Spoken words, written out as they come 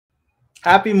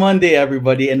Happy Monday,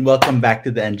 everybody, and welcome back to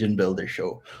the Engine Builder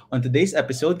Show. On today's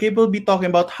episode, Gabe will be talking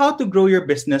about how to grow your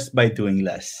business by doing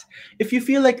less. If you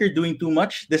feel like you're doing too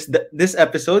much, this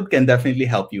episode can definitely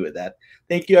help you with that.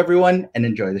 Thank you, everyone, and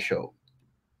enjoy the show.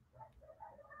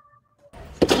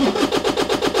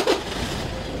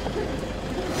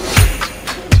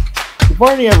 Good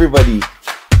morning, everybody.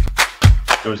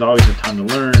 There was always a ton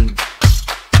to learn.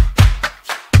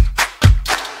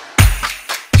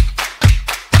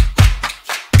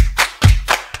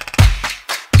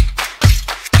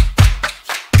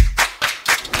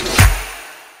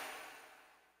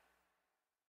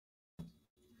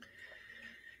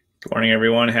 Good morning,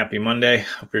 everyone. Happy Monday.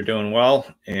 Hope you're doing well.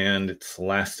 And it's the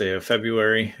last day of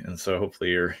February. And so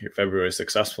hopefully your February is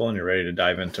successful and you're ready to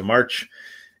dive into March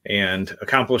and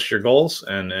accomplish your goals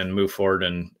and move forward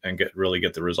and really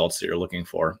get the results that you're looking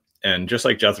for. And just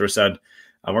like Jethro said,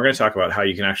 we're going to talk about how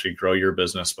you can actually grow your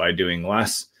business by doing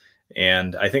less.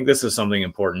 And I think this is something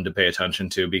important to pay attention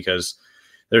to because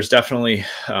there's definitely,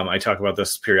 I talk about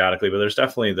this periodically, but there's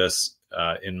definitely this,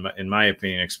 in my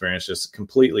opinion, experience, just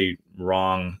completely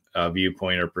wrong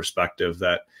viewpoint or perspective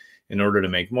that in order to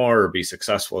make more or be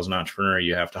successful as an entrepreneur,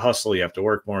 you have to hustle, you have to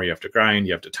work more, you have to grind,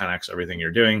 you have to 10x everything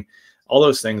you're doing. All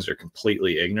those things are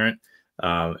completely ignorant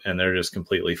and they're just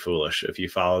completely foolish. If you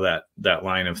follow that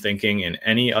line of thinking in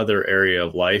any other area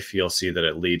of life, you'll see that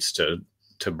it leads to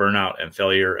burnout and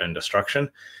failure and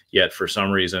destruction. Yet for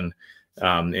some reason,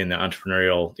 in the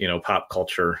entrepreneurial, pop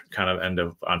culture kind of end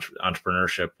of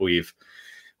entrepreneurship, we've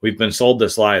been sold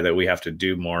this lie that we have to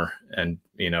do more and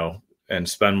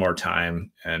spend more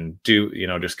time and do,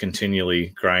 just continually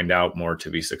grind out more to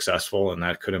be successful. And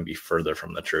that couldn't be further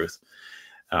from the truth.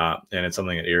 And it's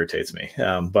something that irritates me,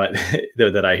 but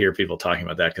that I hear people talking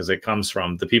about that because it comes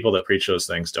from the people that preach those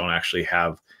things don't actually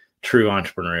have true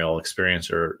entrepreneurial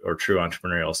experience or true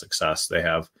entrepreneurial success. They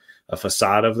have a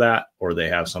facade of that, or they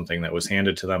have something that was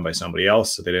handed to them by somebody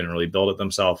else, so they didn't really build it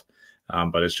themselves.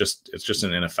 But it's just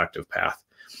an ineffective path.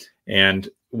 And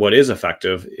what is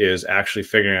effective is actually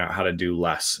figuring out how to do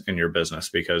less in your business,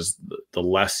 because the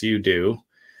less you do,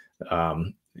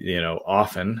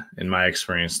 often in my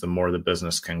experience, the more the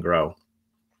business can grow.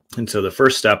 And so the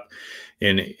first step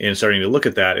in starting to look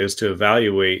at that is to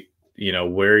evaluate,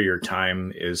 where your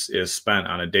time is spent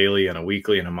on a daily and a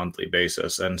weekly and a monthly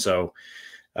basis. And so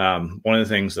one of the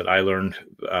things that I learned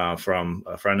from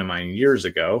a friend of mine years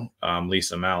ago,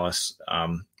 Lisa Malice,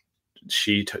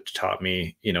 she taught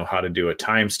me, how to do a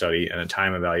time study and a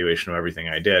time evaluation of everything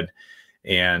I did.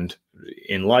 And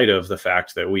in light of the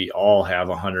fact that we all have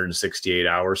 168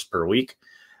 hours per week,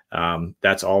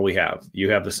 that's all we have.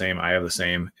 You have the same, I have the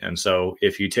same. And so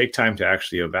if you take time to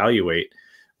actually evaluate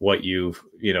what you've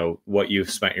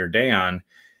spent your day on,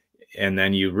 and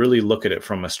then you really look at it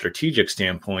from a strategic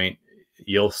standpoint,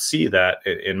 you'll see that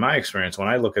in my experience, when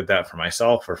I look at that for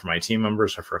myself or for my team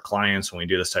members or for clients, when we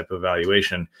do this type of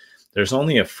evaluation, there's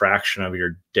only a fraction of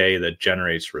your day that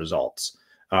generates results,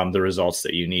 the results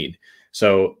that you need.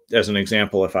 So as an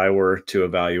example, if I were to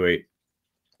evaluate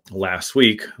last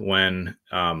week when,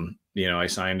 I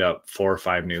signed up 4 or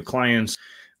 5 new clients,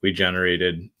 we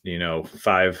generated,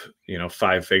 five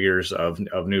figures of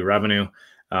new revenue,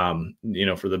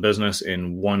 for the business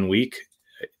in 1 week.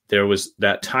 There was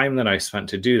that time that I spent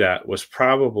to do that was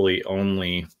probably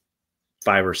only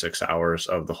 5 or 6 hours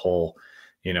of the whole,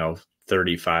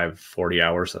 35, 40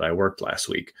 hours that I worked last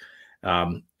week.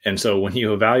 And so when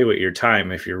you evaluate your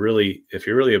time, if you're really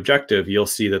objective, you'll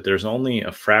see that there's only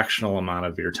a fractional amount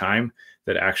of your time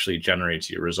that actually generates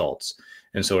your results.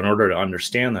 And so in order to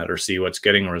understand that or see what's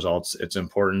getting results, it's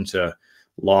important to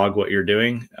log what you're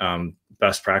doing.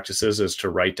 Best practices is to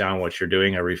write down what you're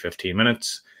doing every 15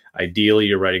 minutes. Ideally,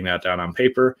 you're writing that down on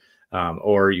paper,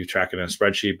 or you track it in a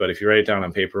spreadsheet. But if you write it down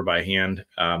on paper by hand,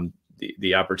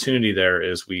 the opportunity there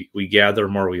is we gather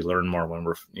more, we learn more when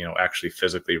we're actually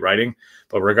physically writing.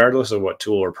 But regardless of what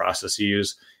tool or process you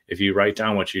use, if you write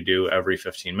down what you do every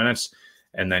 15 minutes,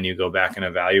 and then you go back and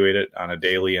evaluate it on a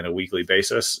daily and a weekly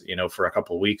basis, for a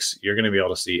couple of weeks, you're going to be able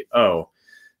to see,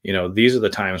 these are the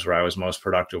times where I was most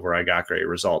productive, where I got great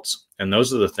results. And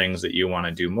those are the things that you want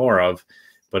to do more of.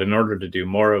 But in order to do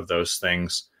more of those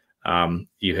things,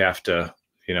 you have to,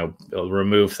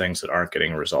 remove things that aren't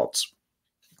getting results.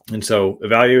 And so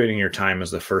evaluating your time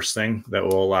is the first thing that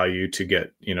will allow you to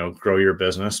get, grow your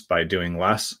business by doing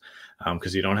less,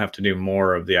 because you don't have to do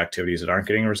more of the activities that aren't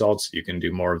getting results. You can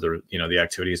do more of the, the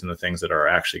activities and the things that are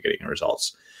actually getting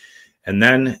results. And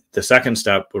then the second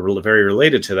step, very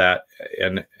related to that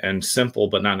and simple,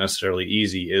 but not necessarily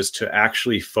easy, is to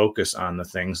actually focus on the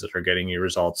things that are getting you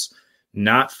results,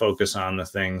 not focus on the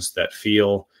things that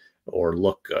feel or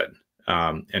look good.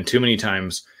 And too many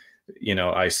times,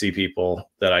 I see people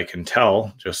that I can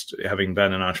tell, just having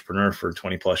been an entrepreneur for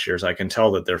 20 plus years, I can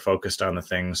tell that they're focused on the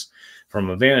things from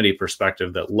a vanity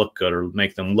perspective that look good or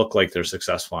make them look like they're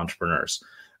successful entrepreneurs,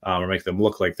 or make them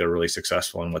look like they're really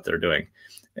successful in what they're doing.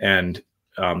 And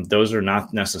those are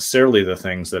not necessarily the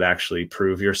things that actually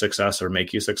prove your success or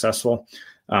make you successful.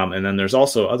 And then there's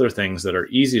also other things that are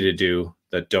easy to do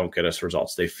that don't get us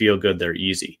results. They feel good, they're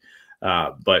easy.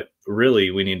 But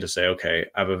really, we need to say, okay,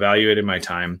 I've evaluated my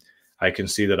time. I can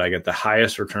see that I get the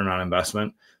highest return on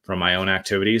investment from my own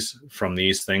activities, from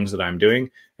these things that I'm doing.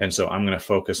 And so I'm going to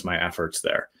focus my efforts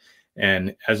there.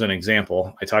 And as an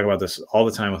example, I talk about this all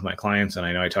the time with my clients, and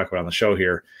I know I talk about it on the show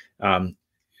here.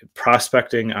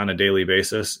 Prospecting on a daily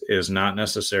basis is not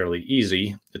necessarily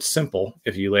easy. It's simple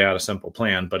if you lay out a simple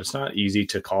plan, but it's not easy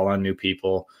to call on new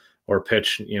people or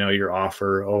pitch, your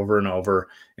offer over and over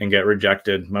and get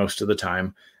rejected most of the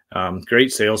time.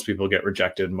 Great salespeople get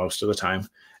rejected most of the time.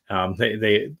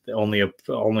 They only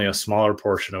a smaller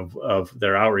portion of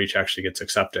their outreach actually gets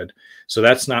accepted. So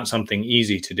that's not something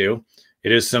easy to do.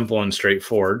 It is simple and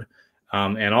straightforward.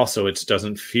 And also it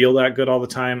doesn't feel that good all the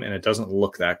time, and it doesn't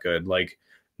look that good. Like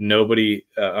nobody,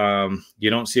 you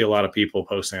don't see a lot of people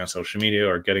posting on social media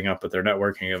or getting up at their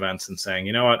networking events and saying,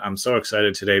 you know what, I'm so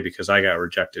excited today because I got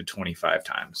rejected 25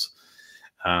 times.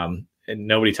 And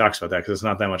nobody talks about that because it's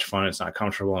not that much fun. It's not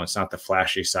comfortable, and it's not the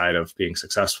flashy side of being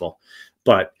successful.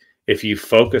 But if you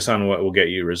focus on what will get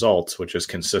you results, which is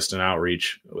consistent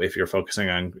outreach, if you're focusing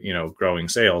on, growing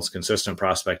sales, consistent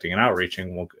prospecting and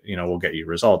outreaching will get you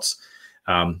results.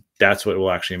 That's what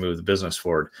will actually move the business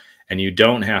forward. And you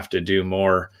don't have to do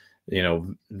more,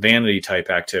 vanity type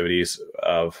activities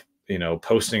of,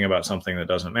 posting about something that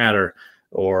doesn't matter,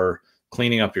 or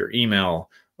cleaning up your email,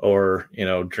 or,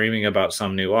 dreaming about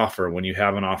some new offer when you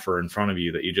have an offer in front of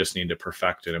you that you just need to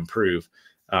perfect and improve.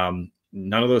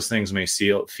 None of those things may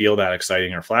feel that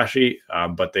exciting or flashy,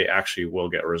 but they actually will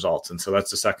get results. And so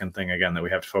that's the second thing, again, that we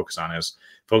have to focus on is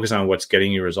focus on what's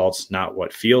getting you results, not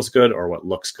what feels good or what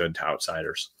looks good to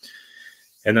outsiders.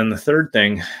 And then the third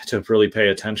thing to really pay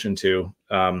attention to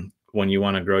when you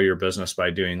want to grow your business by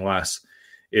doing less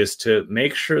is to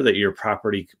make sure that you're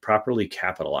properly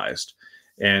capitalized.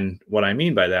 And what I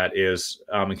mean by that is,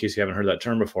 in case you haven't heard that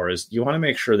term before, is you want to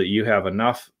make sure that you have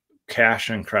enough cash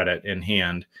and credit in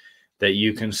hand that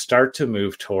you can start to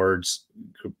move towards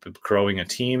growing a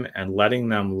team and letting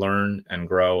them learn and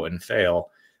grow and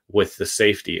fail with the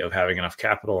safety of having enough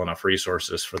capital, enough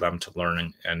resources for them to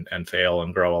learn and fail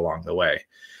and grow along the way.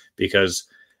 Because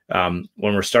when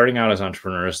we're starting out as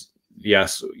entrepreneurs,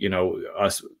 yes,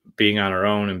 us being on our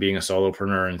own and being a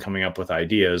solopreneur and coming up with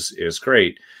ideas is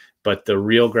great. But the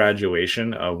real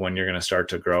graduation of when you're going to start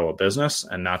to grow a business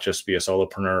and not just be a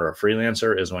solopreneur or a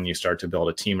freelancer is when you start to build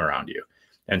a team around you.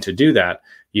 And to do that,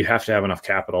 you have to have enough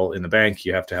capital in the bank.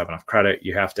 You have to have enough credit.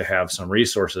 You have to have some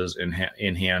resources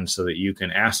in hand so that you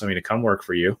can ask somebody to come work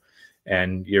for you,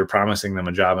 and you're promising them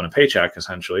a job and a paycheck,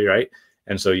 essentially, right?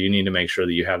 And so you need to make sure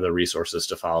that you have the resources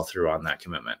to follow through on that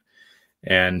commitment.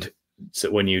 And so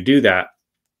when you do that,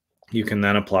 you can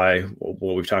then apply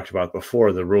what we've talked about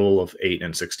before, the rule of 8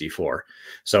 and 64.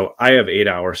 So I have 8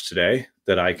 hours today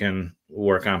that I can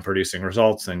work on producing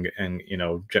results and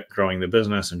growing the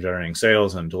business and generating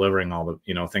sales and delivering all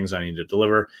the things I need to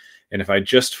deliver. And if I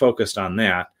just focused on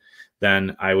that,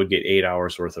 then I would get 8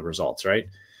 hours worth of results, right?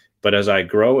 But as I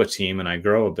grow a team and I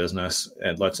grow a business,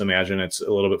 and let's imagine it's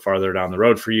a little bit farther down the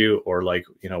road for you, or like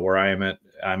where I'm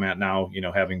at now,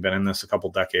 having been in this a couple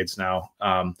decades now.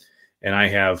 And I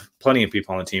have plenty of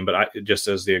people on the team, but just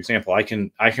as the example, I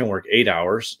can work 8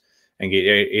 hours and get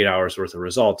 8 hours worth of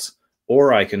results,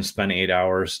 or I can spend 8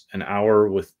 hours, an hour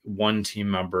with one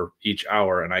team member each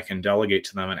hour, and I can delegate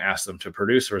to them and ask them to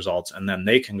produce results, and then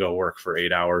they can go work for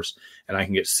 8 hours, and I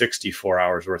can get 64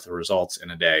 hours worth of results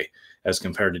in a day as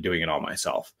compared to doing it all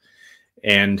myself.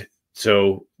 And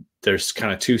so there's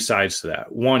kind of two sides to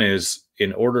that. One is,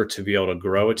 in order to be able to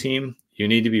grow a team, you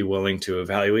need to be willing to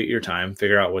evaluate your time,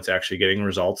 figure out what's actually getting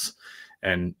results.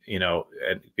 And,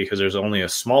 because there's only a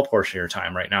small portion of your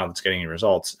time right now that's getting you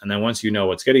results. And then once you know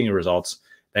what's getting you results,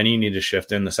 then you need to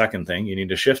shift in the second thing. You need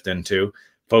to shift into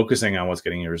focusing on what's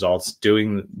getting you results,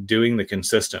 doing the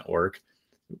consistent work,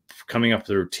 coming up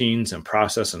with routines and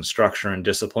process and structure and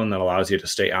discipline that allows you to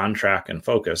stay on track and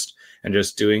focused, and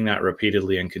just doing that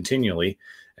repeatedly and continually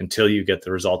until you get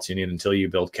the results you need, until you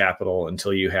build capital,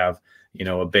 until you have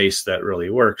a base that really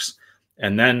works.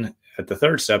 And then at the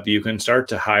third step, you can start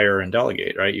to hire and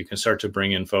delegate, right? You can start to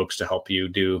bring in folks to help you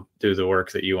do the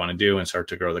work that you want to do and start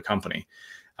to grow the company.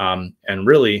 And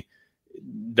really,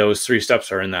 those 3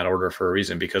 steps are in that order for a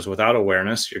reason, because without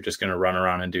awareness, you're just going to run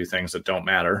around and do things that don't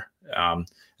matter. And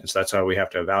so that's how we have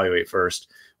to evaluate first.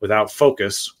 Without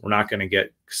focus, we're not going to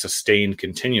get sustained,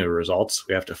 continued results.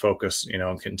 We have to focus,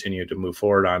 and continue to move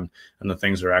forward on the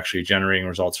things that are actually generating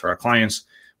results for our clients,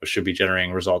 which should be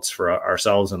generating results for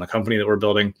ourselves and the company that we're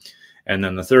building. And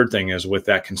then the third thing is, with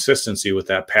that consistency, with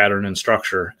that pattern and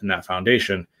structure and that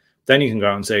foundation, then you can go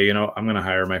out and say, I'm going to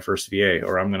hire my first VA,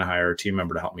 or I'm going to hire a team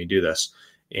member to help me do this.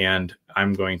 And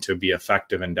I'm going to be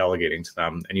effective in delegating to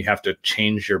them. And you have to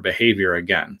change your behavior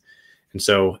again. And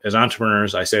so as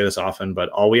entrepreneurs, I say this often, but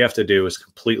all we have to do is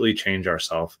completely change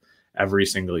ourselves every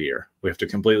single year. We have to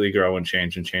completely grow and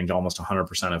change almost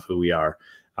 100% of who we are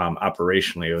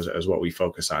operationally as what we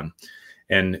focus on.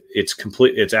 And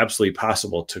it's absolutely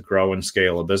possible to grow and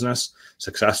scale a business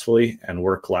successfully and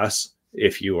work less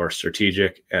if you are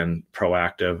strategic and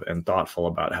proactive and thoughtful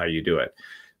about how you do it.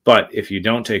 But if you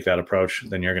don't take that approach,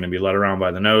 then you're going to be led around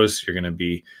by the nose. You're going to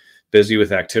be busy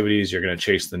with activities. You're going to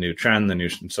chase the new trend, the new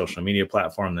social media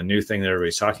platform, the new thing that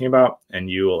everybody's talking about, and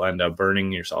you will end up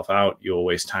burning yourself out. You will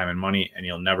waste time and money, and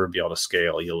you'll never be able to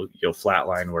scale. You'll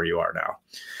flatline where you are now.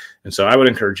 And so I would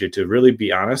encourage you to really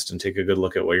be honest and take a good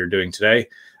look at what you're doing today,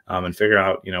 and figure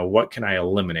out, what can I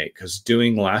eliminate? Because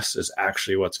doing less is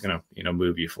actually what's going to,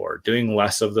 move you forward. Doing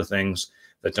less of the things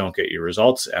that don't get you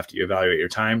results after you evaluate your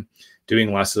time,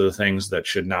 doing less of the things that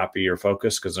should not be your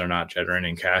focus because they're not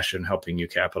generating cash and helping you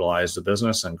capitalize the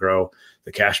business and grow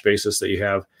the cash basis that you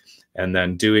have. And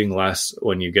then doing less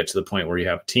when you get to the point where you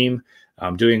have a team,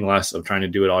 doing less of trying to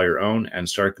do it all your own, and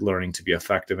start learning to be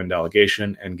effective in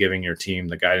delegation and giving your team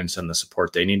the guidance and the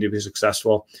support they need to be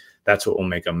successful. That's what will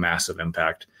make a massive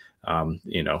impact,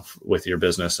 with your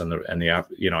business and the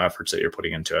efforts that you're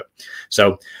putting into it.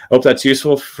 So I hope that's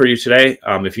useful for you today.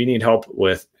 If you need help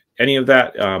with any of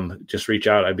that, just reach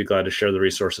out. I'd be glad to share the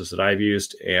resources that I've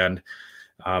used. And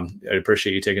I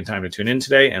appreciate you taking time to tune in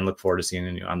today, and look forward to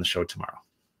seeing you on the show tomorrow.